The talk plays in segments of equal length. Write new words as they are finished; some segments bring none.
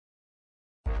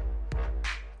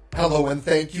Hello and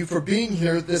thank you for being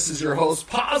here. This is your host,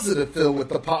 Positive Phil, with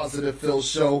the Positive Phil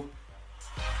Show.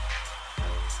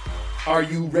 Are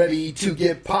you ready to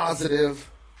get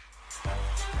positive?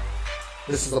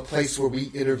 This is a place where we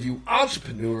interview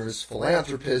entrepreneurs,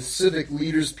 philanthropists, civic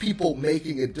leaders, people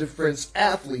making a difference,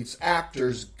 athletes,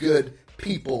 actors, good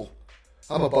people.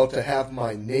 I'm about to have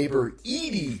my neighbor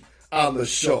Edie on the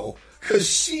show because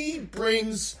she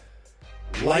brings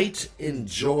light and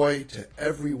joy to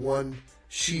everyone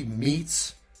she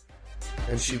meets.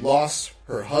 And she lost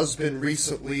her husband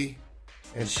recently,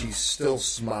 and she still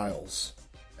smiles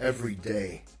every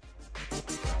day.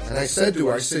 And I said to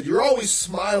her, you're always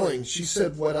smiling. She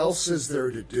said, what else is there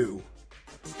to do?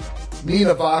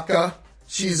 Nina Vaca,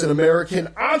 she's an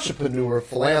American entrepreneur,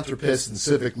 philanthropist, and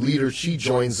civic leader. She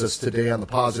joins us today on the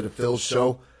Positive Phil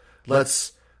Show.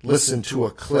 Let's listen to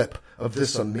a clip of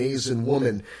this amazing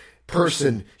woman,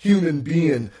 person, human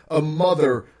being, a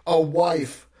mother, a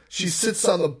wife. She sits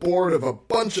on the board of a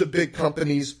bunch of big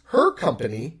companies. Her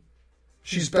company,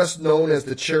 she's best known as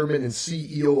the chairman and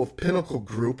CEO of Pinnacle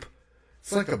Group.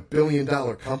 It's like $1 billion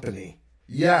company.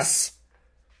 Yes.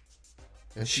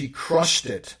 And she crushed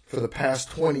it for the past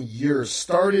 20 years.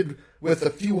 Started with a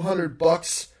few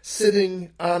 $100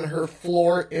 sitting on her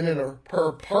floor in her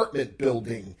apartment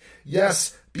building.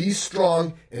 Yes, be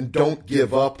strong and don't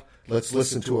give up. Let's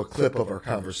listen to a clip of our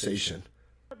conversation.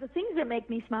 The things that make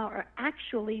me smile are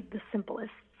actually the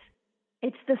simplest.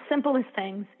 It's the simplest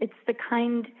things. It's a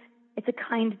kind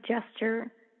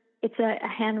gesture. It's a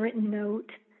handwritten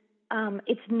note.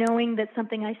 It's knowing that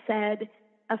something I said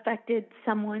affected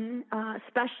someone,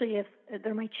 especially if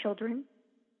they're my children.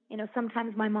 You know,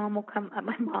 sometimes my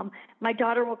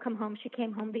daughter will come home. She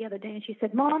came home the other day and she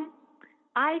said, Mom,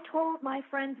 I told my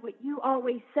friends what you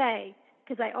always say,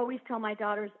 because I always tell my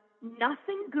daughters,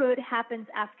 nothing good happens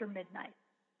after midnight.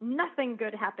 Nothing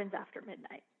good happens after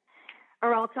midnight.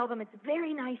 Or I'll tell them it's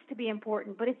very nice to be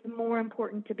important, but it's more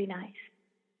important to be nice.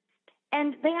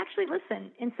 And they actually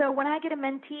listen. And so when I get a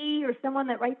mentee or someone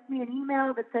that writes me an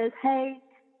email that says, hey,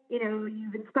 you know,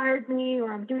 you've inspired me,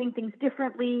 or I'm doing things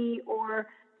differently, or,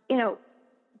 you know,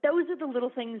 those are the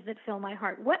little things that fill my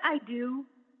heart. What I do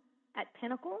at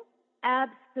Pinnacle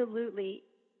absolutely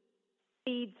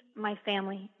feeds my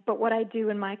family, but what I do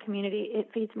in my community, it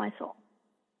feeds my soul.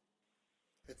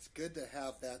 It's good to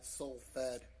have that soul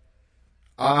fed.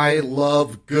 I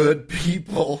love good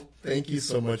people. Thank you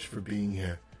so much for being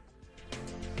here.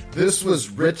 This was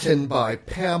written by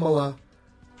Pamela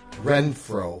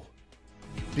Renfro.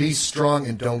 Be strong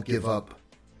and don't give up.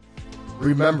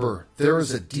 Remember, there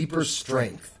is a deeper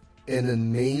strength and an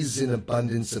amazing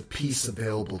abundance of peace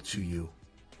available to you.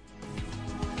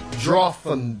 Draw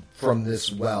from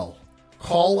this well.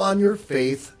 Call on your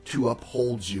faith to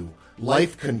uphold you.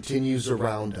 Life continues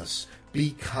around us.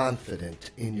 Be confident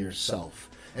in yourself.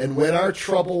 And when our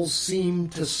troubles seem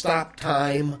to stop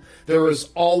time, there is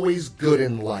always good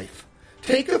in life.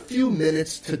 Take a few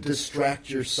minutes to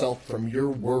distract yourself from your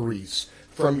worries,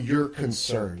 from your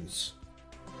concerns.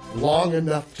 Long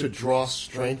enough to draw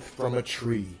strength from a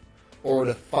tree, or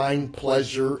to find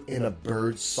pleasure in a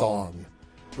bird's song.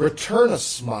 Return a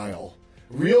smile.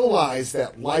 Realize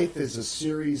that life is a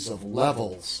series of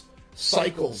levels,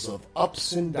 cycles of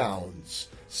ups and downs,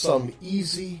 some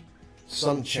easy,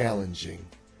 some challenging.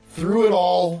 Through it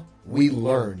all, we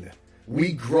learn.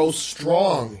 We grow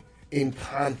strong in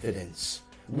confidence.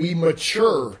 We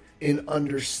mature in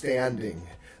understanding.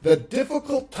 The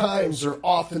difficult times are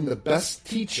often the best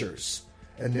teachers,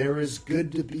 and there is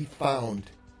good to be found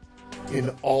in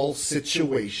all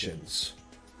situations.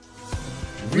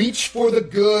 Reach for the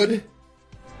good,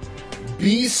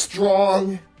 be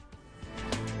strong,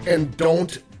 and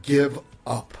don't give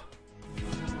up.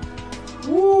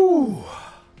 Woo!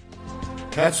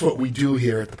 That's what we do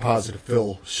here at the Positive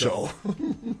Phil Show.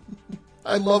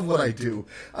 I love what I do.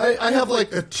 I have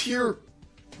like a tear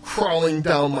crawling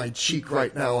down my cheek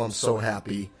right now. I'm so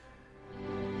happy.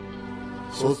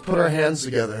 So let's put our hands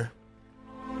together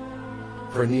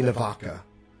for Nina Vaca.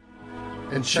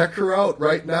 And check her out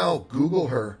right now. Google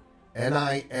her.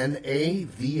 Ninavaca.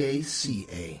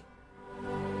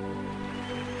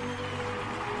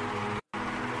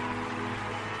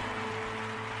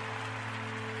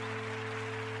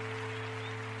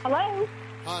 Hello?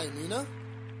 Hi, Nina.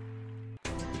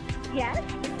 Yes,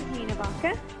 this is Nina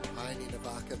Vaca. Hi, Nina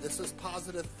Vaca. This is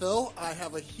Positive Phil. I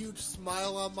have a huge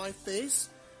smile on my face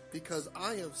because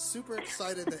I am super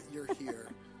excited that you're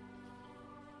here.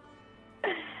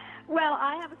 Well,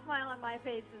 I have a smile on my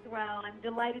face as well. I'm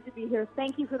delighted to be here.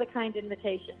 Thank you for the kind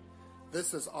invitation.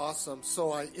 This is awesome.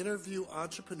 So I interview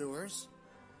entrepreneurs.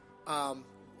 I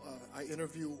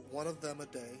interview one of them a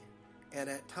day. And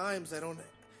at times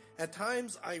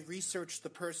I research the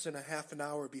person a half an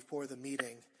hour before the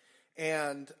meeting.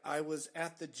 And I was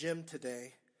at the gym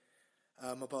today,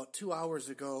 about 2 hours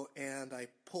ago, and I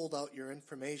pulled out your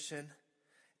information,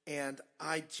 and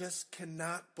I just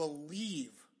cannot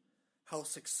believe how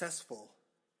successful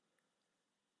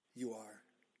you are.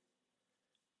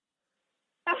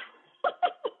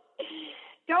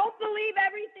 Don't believe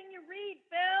everything you read,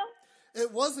 Phil.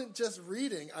 It wasn't just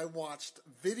reading. I watched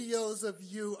videos of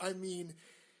you. I mean,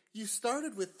 you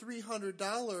started with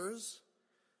 $300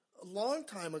 a long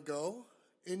time ago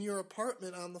in your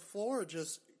apartment on the floor,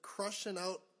 just crushing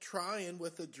out, trying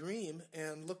with a dream,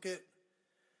 and look at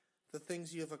the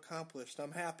things you have accomplished.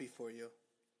 I'm happy for you.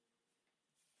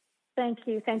 Thank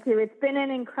you. Thank you. It's been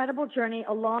an incredible journey,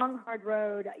 a long, hard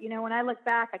road. You know, when I look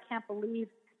back, I can't believe,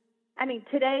 I mean,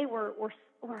 today we're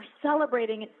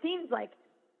celebrating. It seems like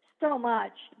so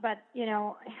much, but, you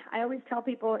know, I always tell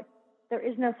people there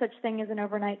is no such thing as an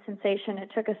overnight sensation.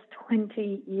 It took us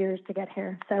 20 years to get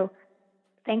here. So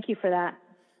thank you for that.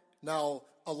 Now,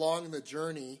 along the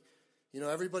journey, you know,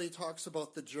 everybody talks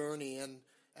about the journey, and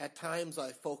at times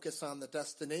I focus on the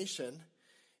destination.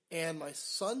 And my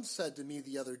son said to me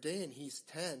the other day, and he's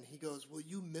 10, he goes, "Will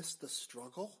you miss the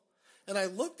struggle?" And I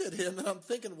looked at him and I'm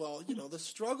thinking, well, you know, the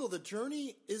struggle, the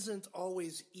journey isn't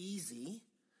always easy.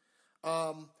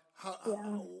 How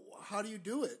do you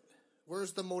do it?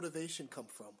 Where's the motivation come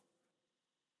from?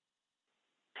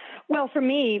 Well, for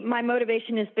me, my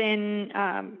motivation has been,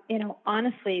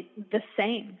 honestly, the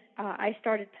same. I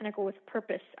started Pinnacle with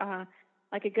purpose.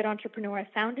 Like a good entrepreneur, I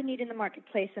found a need in the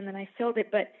marketplace and then I filled it,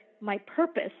 but my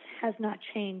purpose has not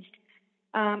changed.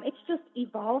 It's just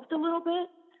evolved a little bit.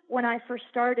 When I first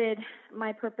started,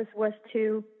 my purpose was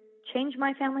to change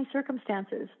my family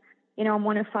circumstances. You know, I'm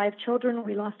one of 5 children.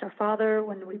 We lost our father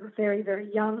when we were very, very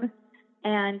young.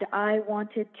 And I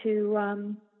wanted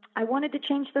to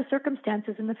change the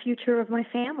circumstances and the future of my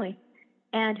family.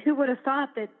 And who would have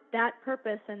thought that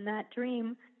purpose and that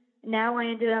dream, now I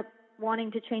ended up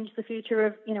wanting to change the future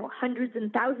of, you know, hundreds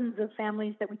and thousands of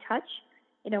families that we touch,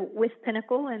 you know, with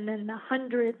Pinnacle, and then the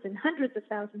hundreds and hundreds of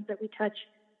thousands that we touch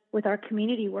with our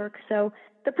community work. So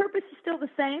the purpose is still the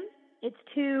same. It's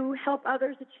to help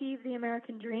others achieve the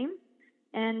American dream,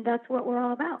 and that's what we're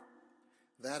all about.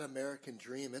 That American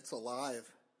dream, it's alive.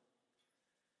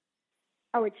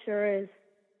 Oh, it sure is.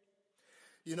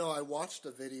 You know, I watched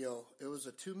a video. It was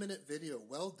a 2-minute video,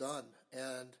 well done,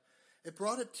 and it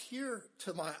brought a tear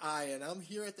to my eye, and I'm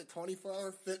here at the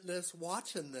 24-Hour Fitness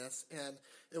watching this, and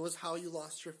it was how you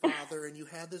lost your father, and you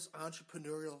had this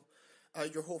entrepreneurial,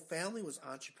 your whole family was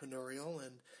entrepreneurial,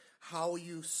 and how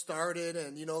you started,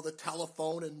 and, you know, the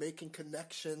telephone and making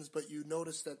connections, but you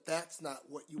noticed that that's not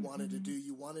what you wanted to do.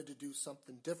 You wanted to do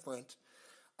something different.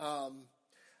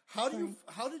 How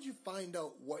did you find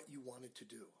out what you wanted to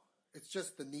do? It's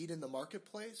just the need in the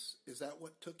marketplace? Is that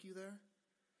what took you there?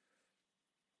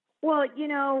 Well, you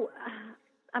know,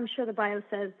 I'm sure the bio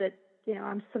says that, you know,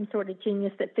 I'm some sort of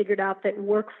genius that figured out that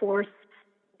workforce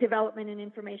development and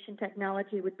information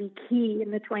technology would be key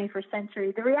in the 21st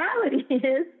century. The reality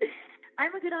is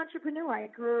I'm a good entrepreneur. I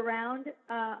grew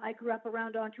up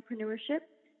around entrepreneurship.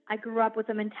 I grew up with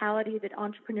a mentality that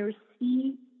entrepreneurs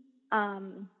see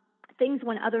things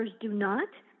when others do not.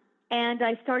 And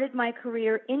I started my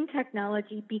career in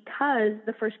technology because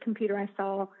the first computer I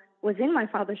saw was in my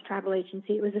father's travel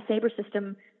agency. It was a Sabre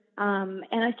system. And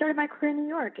I started my career in New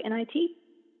York in IT.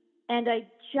 And I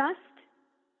just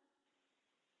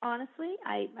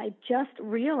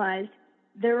realized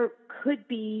there could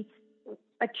be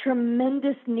a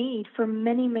tremendous need for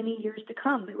many, many years to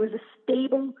come. It was a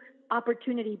stable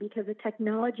opportunity because the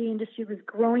technology industry was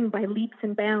growing by leaps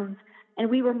and bounds. And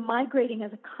we were migrating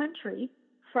as a country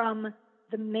from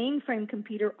the mainframe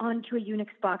computer onto a Unix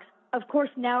box. Of course,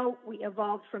 now we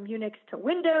evolved from Unix to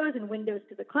Windows and Windows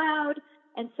to the cloud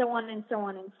and so on and so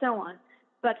on and so on.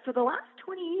 But for the last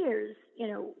 20 years, you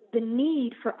know, the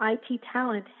need for IT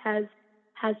talent has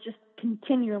just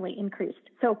continually increased.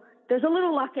 So there's a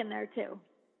little luck in there too.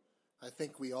 I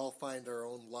think we all find our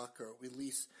own luck, or at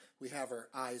least we have our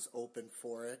eyes open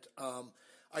for it.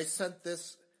 I sent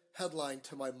this headline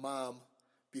to my mom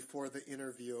before the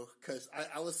interview because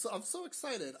I'm so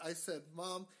excited. I said,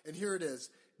 "Mom," and here it is.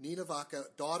 Nina Vaca,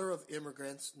 daughter of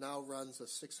immigrants, now runs a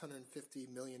 $650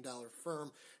 million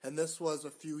firm, and this was a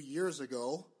few years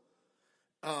ago.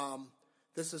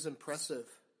 This is impressive.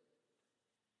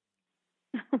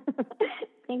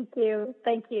 Thank you.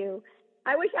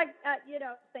 I wish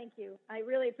thank you. I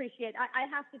really appreciate it. I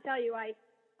have to tell you, I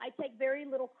take very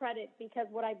little credit because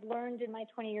what I've learned in my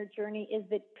 20-year journey is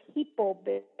that people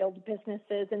build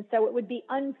businesses. And so it would be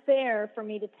unfair for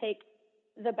me to take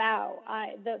the bow.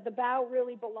 The bow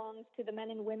really belongs to the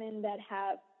men and women that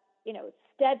have,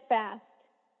 steadfast,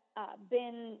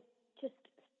 been just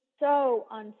so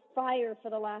on fire for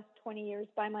the last 20 years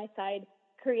by my side,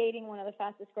 creating one of the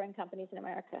fastest growing companies in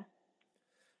America.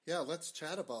 Yeah, let's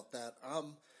chat about that.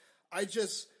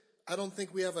 I don't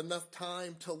think we have enough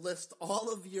time to list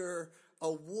all of your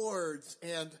awards.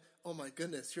 And, oh my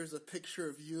goodness, here's a picture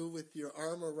of you with your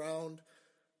arm around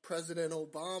President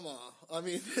Obama. I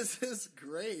mean, this is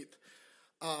great.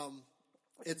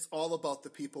 It's all about the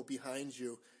people behind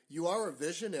you. You are a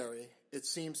visionary, it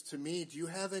seems to me. Do you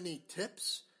have any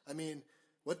tips? I mean,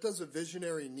 what does a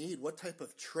visionary need? What type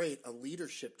of trait, a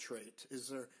leadership trait?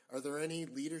 Are there any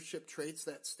leadership traits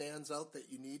that stands out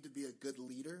that you need to be a good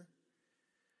leader?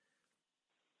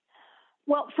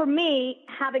 Well, for me,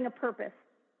 having a purpose,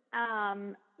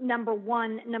 number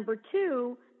one. Number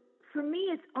two, for me,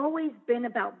 it's always been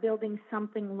about building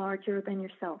something larger than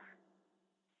yourself.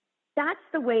 That's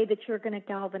the way that you're going to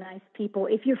galvanize people.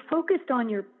 If you're focused on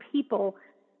your people,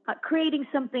 creating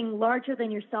something larger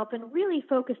than yourself and really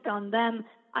focused on them,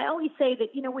 I always say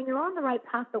that, when you're on the right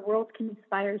path, the world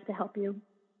conspires to help you.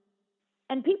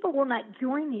 And people will not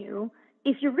join you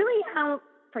if you're really out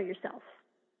for yourself.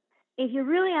 If you're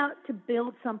really out to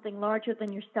build something larger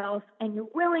than yourself and you're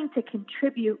willing to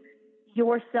contribute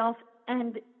yourself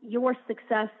and your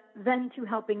success then to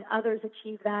helping others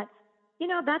achieve that,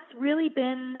 that's really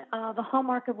been the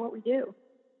hallmark of what we do.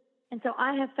 And so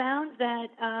I have found that,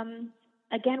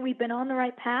 again, we've been on the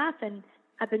right path, and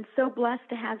I've been so blessed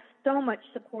to have so much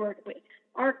support.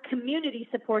 Our community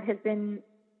support has been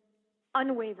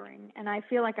unwavering, and I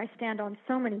feel like I stand on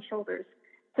so many shoulders.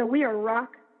 So we are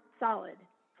rock solid.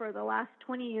 For the last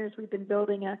 20 years, we've been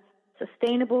building a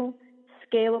sustainable,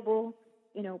 scalable,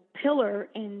 pillar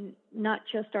in not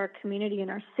just our community and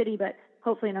our city, but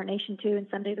hopefully in our nation too, and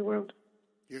someday the world.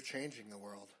 You're changing the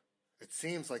world. It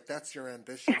seems like that's your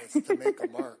ambition, is to make a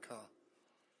mark, huh?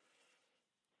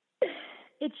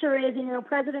 It sure is.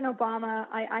 President Obama,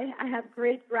 I have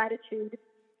great gratitude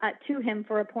to him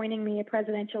for appointing me a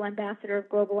presidential ambassador of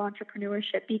global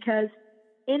entrepreneurship, because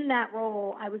in that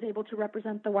role, I was able to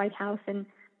represent the White House in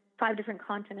 5 different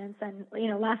continents. And,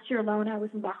 last year alone, I was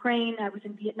in Bahrain, I was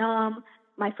in Vietnam.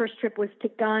 My first trip was to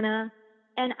Ghana.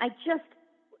 And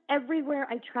everywhere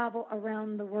I travel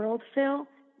around the world, Phil,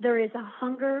 there is a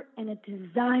hunger and a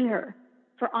desire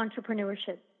for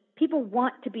entrepreneurship. People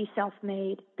want to be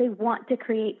self-made. They want to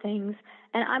create things.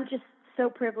 And I'm just so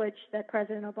privileged that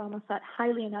President Obama thought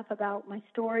highly enough about my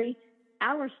story,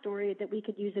 our story, that we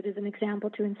could use it as an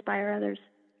example to inspire others.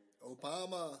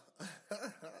 Obama.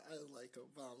 I like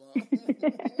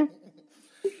Obama.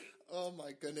 Oh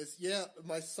my goodness. Yeah,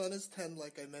 my son is 10,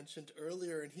 like I mentioned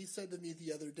earlier, and he said to me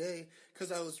the other day,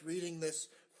 because I was reading this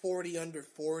 40 under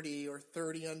 40 or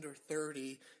 30 under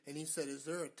 30, and he said, "Is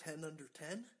there a 10 under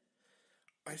 10?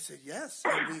 I said, yes.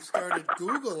 And we started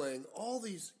Googling all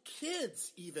these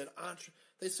kids, even.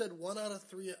 They said 1 out of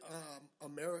 3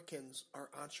 Americans are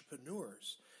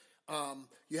entrepreneurs.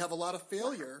 You have a lot of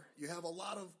failure. You have a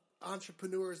lot of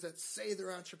entrepreneurs that say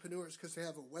they're entrepreneurs because they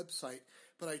have a website.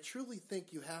 But I truly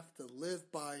think you have to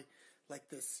live by like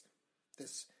this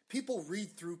people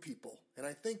read through people. And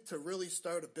I think to really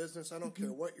start a business, I don't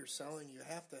care what you're selling, you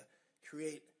have to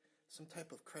create some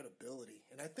type of credibility.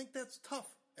 And I think that's tough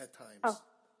at times. Oh.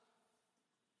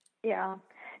 Yeah,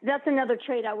 that's another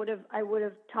trait I would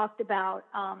have talked about.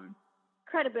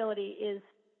 Credibility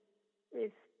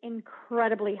is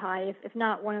incredibly high, if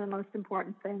not one of the most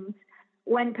important things.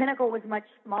 When Pinnacle was much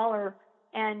smaller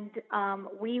and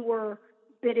we were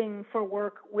bidding for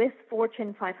work with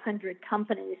Fortune 500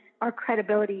 companies, our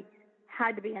credibility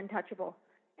had to be untouchable.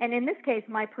 And in this case,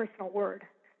 my personal word.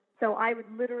 So I would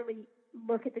literally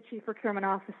look at the chief procurement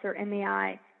officer in the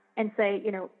eye and say,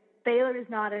 failure is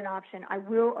not an option. I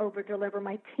will over-deliver.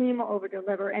 My team will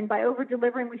over-deliver. And by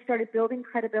over-delivering, we started building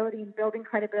credibility and building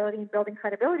credibility and building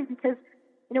credibility because,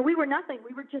 we were nothing.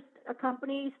 We were just a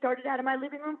company started out of my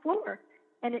living room floor.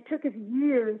 And it took us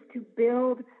years to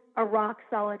build a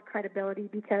rock-solid credibility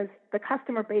because the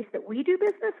customer base that we do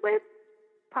business with,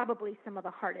 probably some of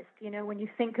the hardest. When you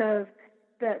think of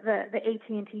the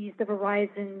AT&Ts, the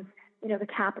Verizons, the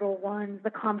Capital Ones,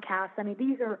 the Comcast,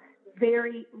 these are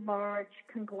very large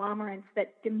conglomerates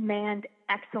that demand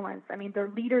excellence. They're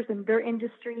leaders in their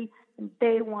industry, and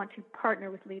they want to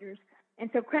partner with leaders. And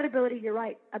so credibility, you're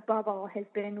right, above all, has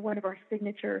been one of our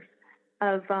signatures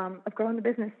of growing the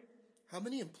business. How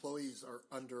many employees are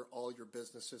under all your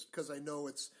businesses? Because I know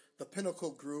it's the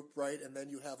Pinnacle Group, right? And then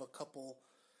you have a couple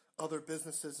other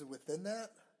businesses within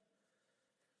that?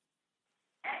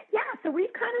 Yeah, So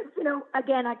we've kind of,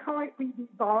 again, I call it we've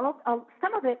evolved.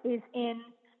 Some of it is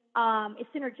it's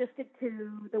synergistic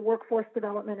to the workforce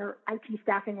development or IT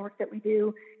staffing work that we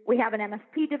do. We have an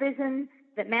MSP division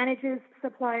that manages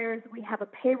suppliers. We have a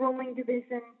payrolling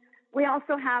division. We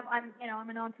also have, I'm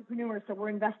an entrepreneur, so we're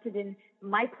invested in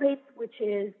MyPlates, which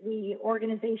is the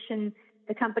organization,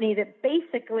 the company that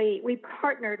basically we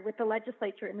partnered with the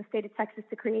legislature in the state of Texas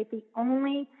to create the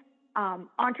only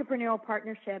entrepreneurial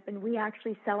partnership, and we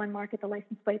actually sell and market the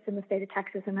license plates in the state of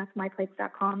Texas, and that's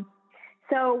myplates.com.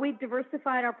 So we've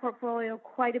diversified our portfolio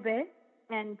quite a bit,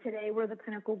 and today we're the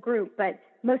Pinnacle Group, but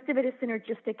most of it is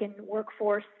synergistic in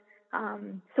workforce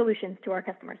solutions to our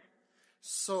customers.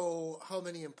 So how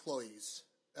many employees?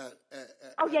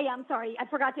 I'm sorry. I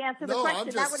forgot to answer the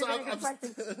question. That would have been a good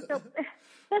question. So,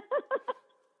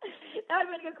 that would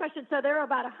have been a good question. So there are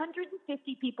about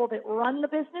 150 people that run the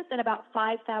business and about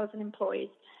 5,000 employees,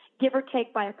 give or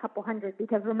take by a couple hundred,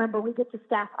 because remember, we get to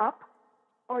staff up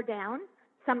or down,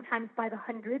 sometimes by the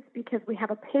hundreds, because we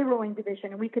have a payrolling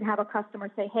division, and we could have a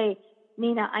customer say, hey,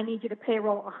 Nina, I need you to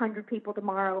payroll 100 people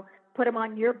tomorrow, put them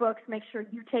on your books, make sure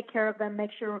you take care of them,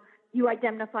 make sure you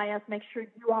identify us, make sure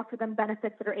you offer them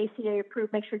benefits that are ACA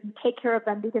approved, make sure you take care of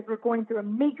them, because we're going through a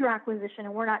major acquisition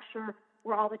and we're not sure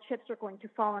where all the chips are going to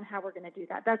fall and how we're going to do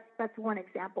that. That's one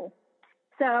example.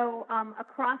 So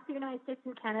across the United States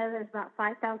and Canada, there's about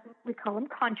 5,000, we call them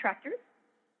contractors.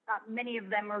 Many of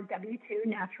them are W-2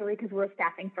 naturally because we're a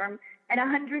staffing firm, and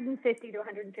 150 to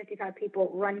 155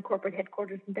 people run corporate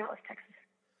headquarters in Dallas, Texas.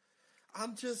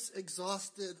 I'm just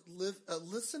exhausted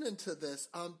listening to this.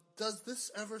 Does this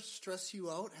ever stress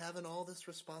you out, having all this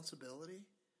responsibility?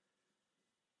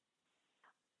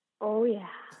 Oh, yeah.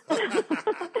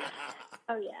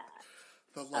 Oh, yeah.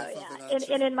 The life of an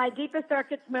entrepreneur. And in my deepest,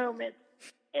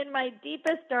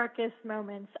 darkest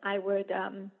moments, I would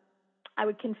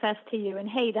confess to you, and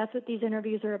hey, that's what these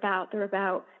interviews are about. They're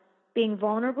about being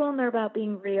vulnerable and they're about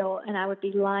being real, and I would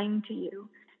be lying to you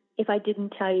if I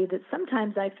didn't tell you that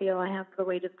sometimes I feel I have the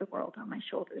weight of the world on my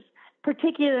shoulders,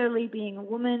 particularly being a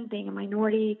woman, being a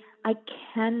minority. I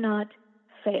cannot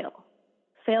fail.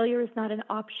 Failure is not an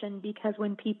option, because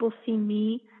when people see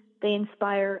me, they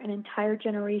inspire an entire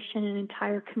generation, an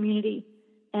entire community,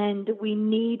 and we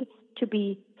need to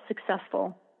be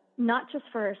successful, not just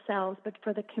for ourselves, but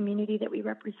for the community that we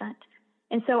represent.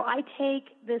 And so I take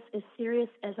this as serious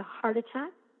as a heart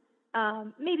attack,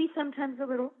 maybe sometimes a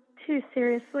little too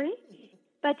seriously,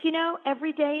 but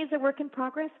every day is a work in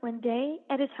progress, one day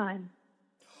at a time.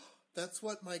 That's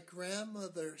what my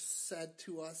grandmother said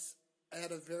to us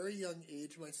at a very young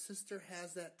age. My sister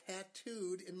has that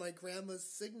tattooed in my grandma's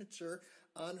signature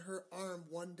on her arm,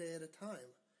 one day at a time.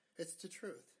 It's the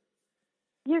truth.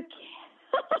 You're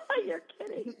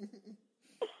kidding.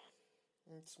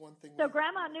 It's one thing. So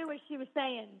Grandma knew what she was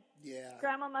saying. Yeah.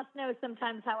 Grandma must know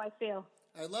sometimes how I feel.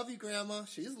 I love you, Grandma.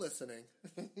 She's listening.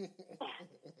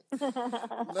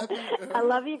 I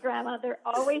love you, Grandma. They're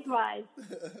always wise.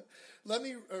 Let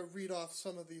me read off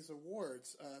some of these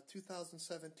awards.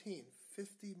 2017,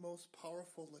 50 Most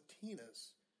Powerful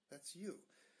Latinas. That's you.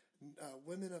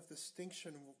 Women of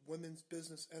Distinction, Women's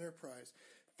Business Enterprise.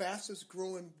 Fastest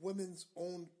growing women's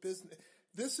owned business.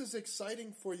 This is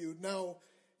exciting for you. Now,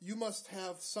 you must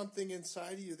have something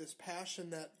inside of you, this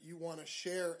passion that you want to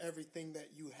share everything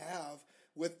that you have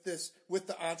with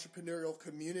the entrepreneurial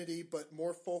community, but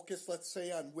more focused, let's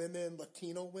say, on women,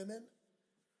 Latino women?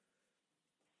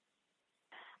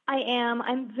 I am.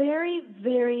 I'm very,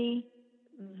 very,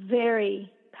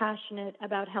 very passionate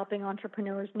about helping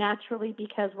entrepreneurs naturally,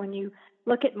 because when you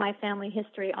look at my family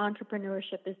history,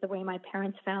 entrepreneurship is the way my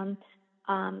parents found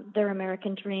their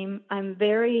American dream. I'm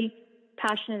very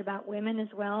passionate about women as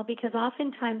well, because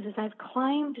oftentimes as I've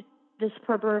climbed this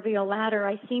proverbial ladder,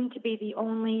 I seem to be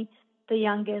the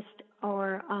youngest,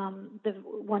 or the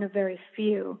one of very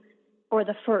few, or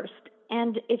the first.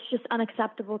 And it's just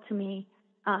unacceptable to me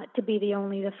to be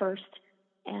the first.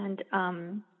 And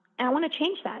I want to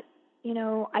change that.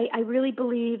 I really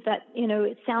believe that,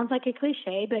 it sounds like a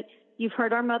cliche, but you've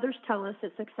heard our mothers tell us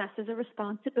that success is a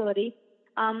responsibility.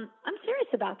 I'm serious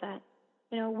about that.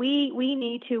 We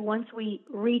need to, once we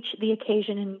reach the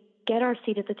occasion and get our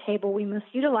seat at the table, we must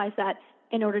utilize that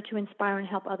in order to inspire and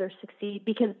help others succeed.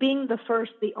 Because being the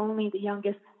first, the only, the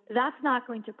youngest, that's not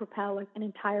going to propel an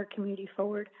entire community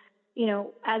forward.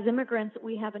 As immigrants,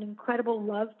 we have an incredible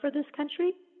love for this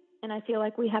country, and I feel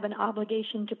like we have an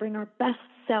obligation to bring our best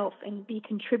self and be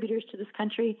contributors to this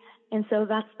country. And so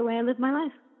that's the way I live my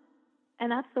life. And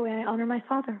that's the way I honor my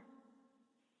father.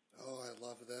 Oh, I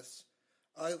love this.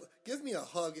 Give me a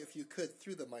hug, if you could,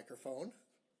 through the microphone.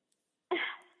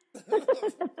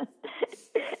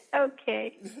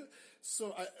 Okay.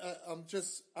 So I'm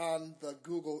just on the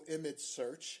Google image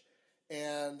search,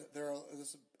 and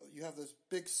you have this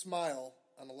big smile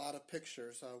on a lot of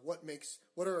pictures.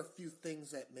 What are a few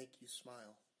things that make you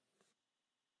smile?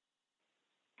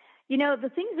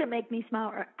 The things that make me smile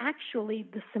are actually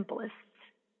the simplest.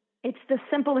 It's the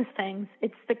simplest things.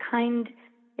 It's a kind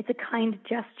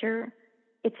gesture.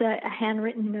 It's a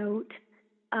handwritten note.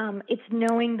 It's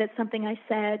knowing that something I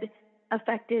said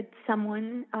affected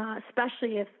someone,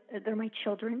 especially if they're my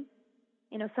children.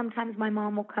 Sometimes my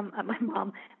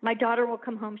daughter will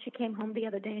come home. She came home the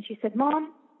other day and she said,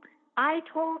 "Mom, I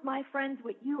told my friends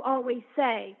what you always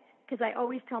say," because I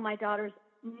always tell my daughters,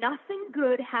 nothing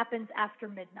good happens after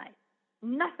midnight.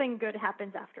 Nothing good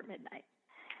happens after midnight.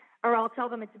 Or I'll tell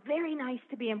them it's very nice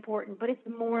to be important, but it's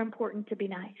more important to be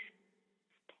nice.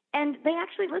 And they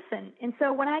actually listen. And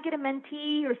so when I get a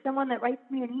mentee or someone that writes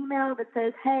me an email that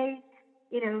says, "Hey,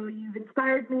 you've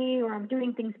inspired me," or "I'm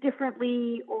doing things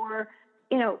differently," or,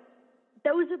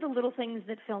 those are the little things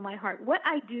that fill my heart. What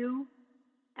I do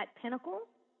at Pinnacle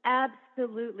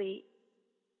absolutely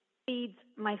feeds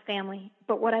my family.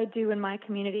 But what I do in my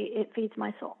community, it feeds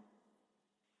my soul.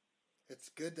 It's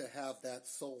good to have that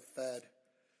soul fed.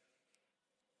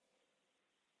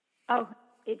 Oh,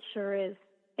 it sure is.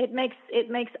 It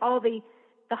makes all the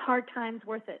hard times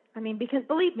worth it. I mean, because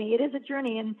believe me, it is a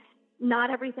journey, and not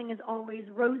everything is always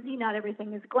rosy. Not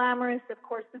everything is glamorous. Of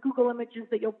course, the Google images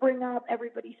that you'll bring up,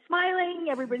 everybody's smiling,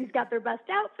 everybody's got their best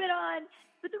outfit on.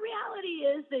 But the reality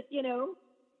is that,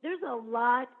 there's a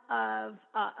lot of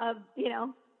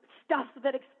stuff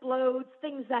that explodes,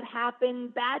 things that happen,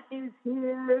 bad news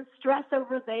here, stress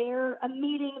over there, a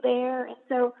meeting there. And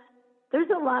so there's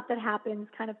a lot that happens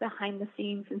kind of behind the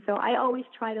scenes. And so I always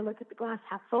try to look at the glass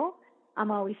half full.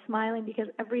 I'm always smiling because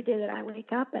every day that I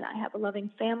wake up and I have a loving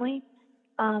family,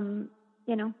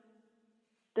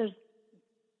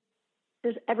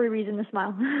 there's every reason to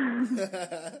smile.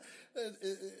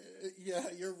 Yeah,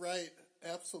 you're right.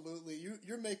 Absolutely.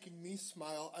 You're making me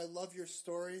smile. I love your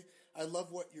story. I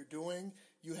love what you're doing.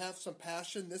 You have some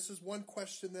passion. This is one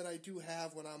question that I do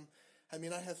have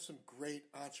I have some great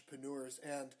entrepreneurs,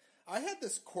 and I had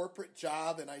this corporate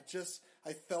job and I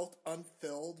felt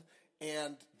unfilled,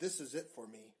 and this is it for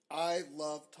me. I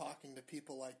love talking to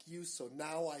people like you, so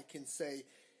now I can say,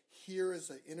 here is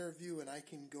an interview, and I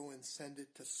can go and send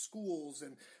it to schools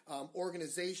and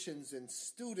organizations and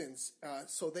students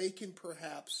so they can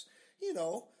perhaps,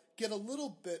 get a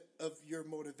little bit of your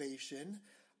motivation.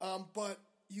 But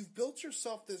you've built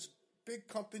yourself this big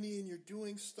company and you're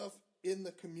doing stuff in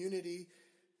the community.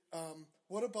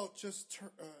 What about just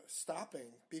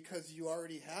stopping because you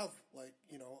already have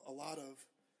a lot of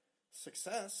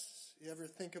success? You ever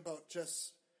think about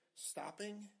just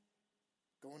stopping,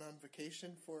 going on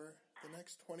vacation for the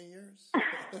next 20 years?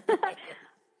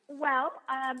 Well,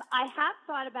 I have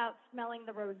thought about smelling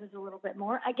the roses a little bit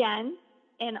more. Again,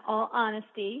 in all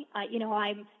honesty,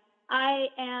 I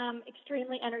am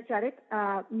extremely energetic,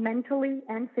 mentally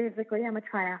and physically. I'm a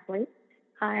triathlete.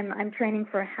 I'm training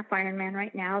for a half Ironman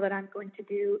right now that I'm going to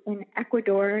do in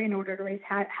Ecuador in order to raise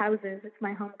houses. It's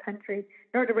my home country.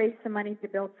 In order to raise some money to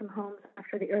build some homes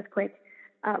after the earthquake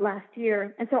last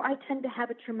year. And so I tend to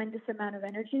have a tremendous amount of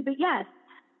energy. But yes,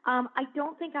 I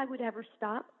don't think I would ever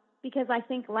stop because I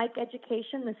think, like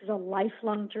education, this is a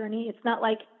lifelong journey. It's not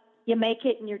like you make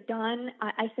it and you're done.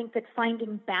 I think that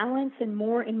finding balance and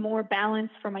more balance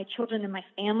for my children and my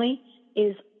family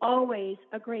is always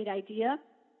a great idea.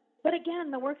 But again,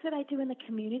 the work that I do in the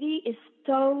community is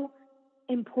so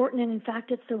important, and in fact,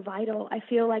 it's so vital. I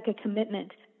feel like a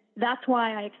commitment. That's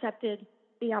why I accepted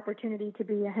the opportunity to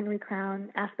be a Henry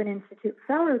Crown Aspen Institute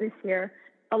Fellow this year,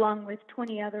 along with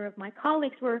 20 other of my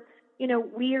colleagues, where,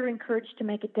 we are encouraged to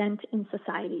make a dent in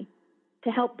society, to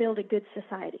help build a good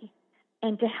society,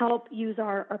 and to help use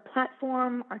our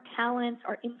platform, our talents,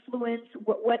 our influence,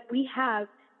 what we have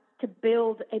to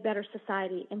build a better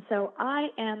society. And so I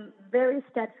am very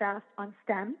steadfast on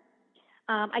STEM.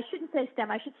 I shouldn't say STEM,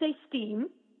 I should say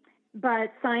STEAM,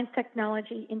 but science,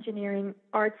 technology, engineering,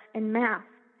 arts, and math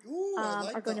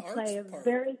are going to play a part.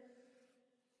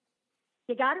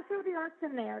 You got to throw the arts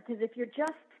in there, because if you're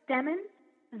just STEMing,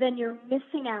 then you're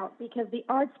missing out, because the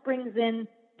arts brings in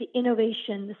the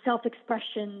innovation, the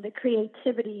self-expression, the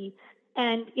creativity,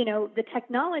 and, the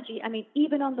technology. I mean,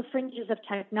 even on the fringes of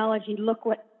technology, look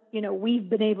what, we've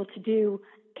been able to do.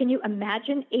 Can you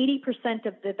imagine 80%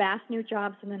 of the vast new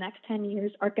jobs in the next 10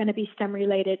 years are going to be STEM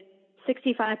related?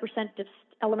 65% of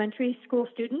elementary school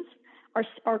students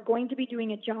are going to be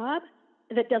doing a job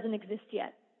that doesn't exist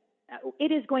yet.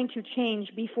 It is going to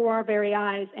change before our very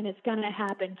eyes, and it's going to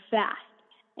happen fast.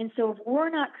 And so if we're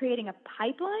not creating a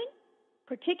pipeline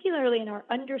particularly in our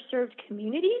underserved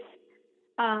communities,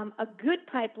 a good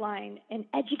pipeline, an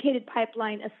educated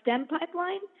pipeline, a STEM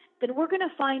pipeline, then we're going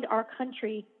to find our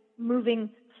country moving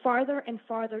farther and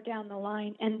farther down the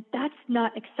line. And that's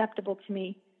not acceptable to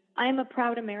me. I am a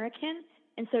proud American.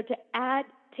 And so to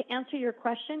answer your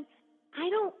question, I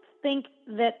don't think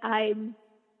that I'm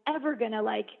ever going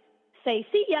to say,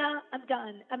 see ya, I'm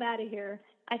done, I'm out of here.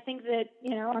 I think that,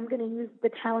 I'm going to use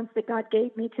the talents that God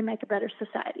gave me to make a better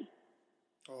society.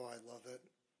 Oh, I love it.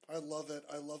 I love it.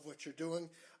 I love what you're doing.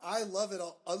 I love it.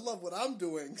 I love what I'm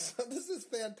doing. So this is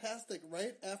fantastic,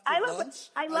 right? After lunch.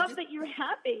 I love that you're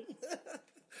happy.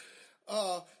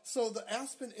 So the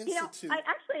Aspen Institute.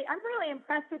 I'm really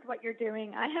impressed with what you're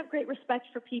doing. I have great respect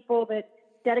for people that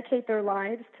dedicate their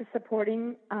lives to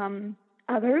supporting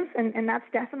others, and that's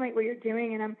definitely what you're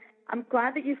doing. And I'm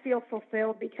glad that you feel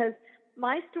fulfilled, because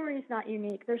my story is not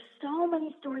unique. There's so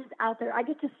many stories out there. I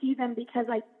get to see them because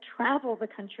I travel the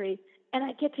country, and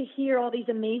I get to hear all these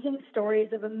amazing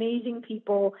stories of amazing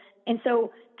people. And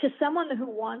so to someone who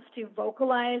wants to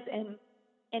vocalize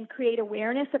and create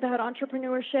awareness about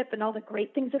entrepreneurship and all the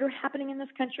great things that are happening in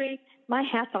this country, my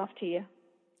hat's off to you.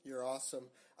 You're awesome.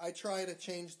 I try to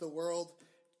change the world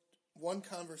one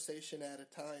conversation at a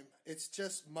time. It's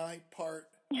just my part.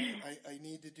 I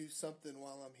need to do something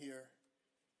while I'm here.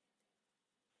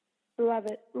 Love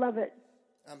it. Love it.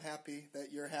 I'm happy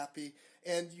that you're happy.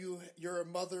 And you're a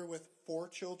mother with 4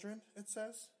 children, it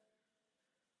says?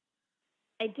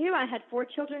 I do. I had 4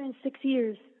 children in 6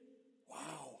 years.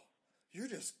 Wow. You're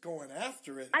just going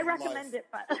after it. I recommend it,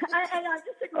 but I'm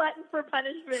just a glutton for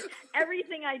punishment.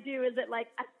 Everything I do is at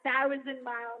 1,000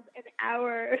 miles an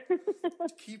hour.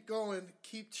 Keep going.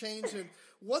 Keep changing.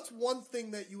 What's one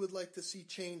thing that you would like to see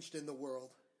changed in the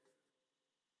world?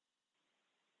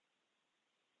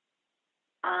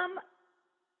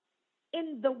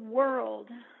 In the world.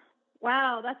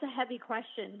 Wow, that's a heavy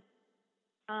question.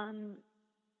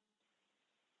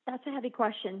 That's a heavy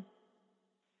question.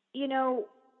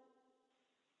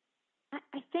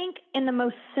 I think in the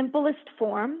most simplest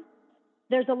form,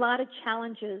 there's a lot of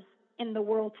challenges in the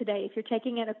world today. If you're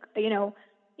taking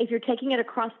it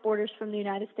across borders from the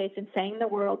United States and saying the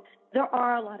world, there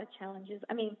are a lot of challenges.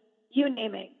 I mean, you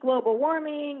name it. Global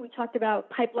warming. We talked about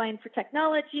pipeline for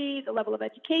technology, the level of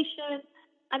education.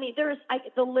 I mean,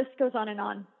 the list goes on and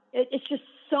on. It's just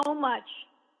so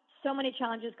many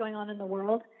challenges going on in the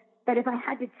world, that if I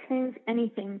had to change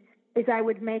anything, is I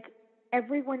would make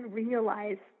everyone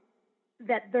realize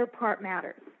that their part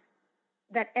matters.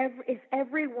 That if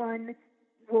everyone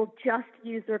will just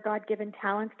use their God-given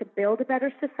talents to build a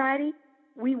better society,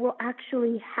 we will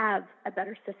actually have a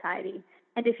better society.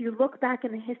 And if you look back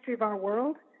in the history of our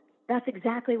world, that's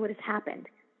exactly what has happened.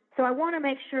 So I want to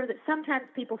make sure that sometimes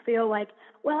people feel like,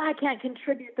 well, I can't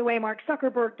contribute the way Mark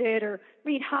Zuckerberg did or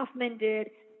Reid Hoffman did.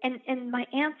 And my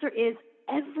answer is,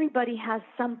 everybody has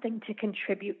something to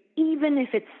contribute, even if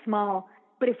it's small.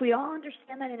 But if we all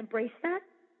understand that and embrace that,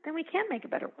 then we can make a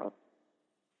better world.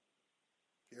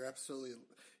 You're absolutely,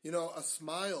 a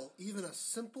smile, even a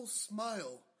simple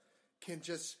smile, can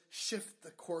just shift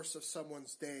the course of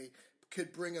someone's day,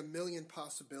 could bring a million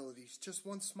possibilities. Just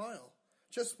one smile,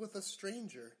 just with a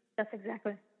stranger. That's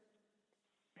exactly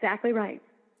right.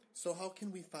 So how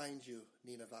can we find you,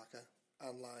 Nina Vaca,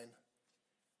 online?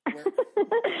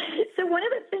 So one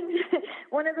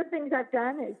of the things I've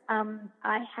done is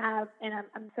I have, and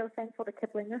I'm so thankful to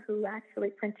Kiplinger, who actually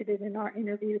printed it in our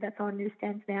interview that's on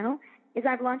newsstands now, is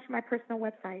I've launched my personal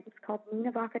website. It's called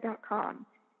ninavaca.com.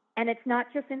 And it's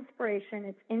not just inspiration,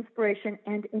 it's inspiration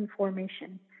and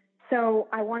information. So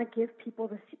I want to give people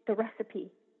the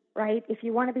recipe, right? If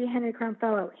you want to be a Henry Crown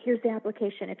Fellow, here's the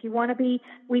application. If you want to be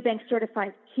WeBank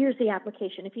certified, here's the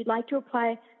application. If you'd like to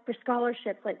apply for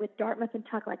scholarships like with Dartmouth and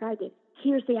Tuck like I did,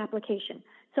 here's the application.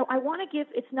 So I want to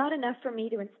it's not enough for me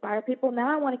to inspire people.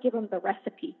 Now I want to give them the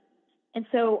recipe. And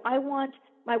so I want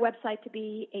my website to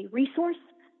be a resource,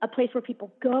 a place where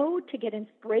people go to get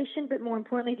inspiration, but more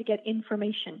importantly, to get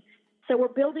information. So we're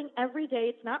building every day.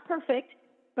 It's not perfect,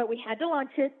 but we had to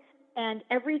launch it. And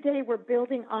every day we're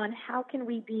building on how can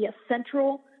we be a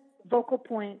central vocal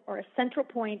point or a central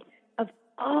point of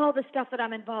all the stuff that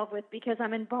I'm involved with, because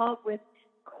I'm involved with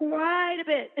quite a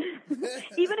bit.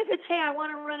 Even if it's, hey, I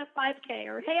want to run a 5K,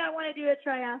 or hey, I want to do a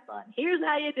triathlon. Here's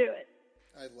how you do it.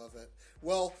 I love it.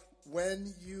 Well,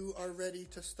 when you are ready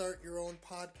to start your own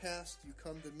podcast, you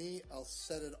come to me. I'll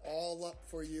set it all up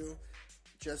for you,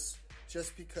 just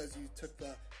because you took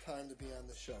the time to be on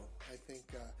the show. I think,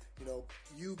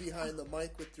 you behind the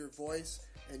mic with your voice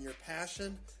and your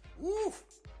passion,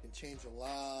 can change a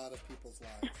lot of people's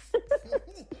lives.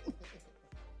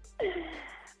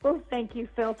 Well, thank you,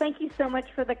 Phil. Thank you so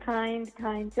much for the kind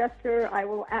gesture. I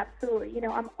will absolutely,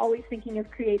 I'm always thinking of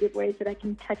creative ways that I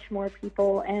can touch more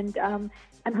people. And I'm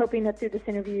hoping that through this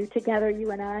interview, together,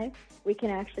 you and I, we can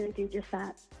actually do just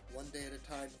that. One day at a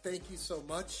time. Thank you so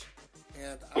much.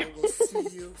 And I will see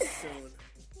you soon.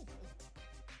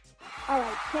 All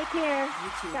right. Take care.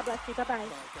 You too. God bless you. Bye-bye. Bye. God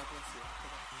bless you.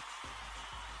 Bye-bye.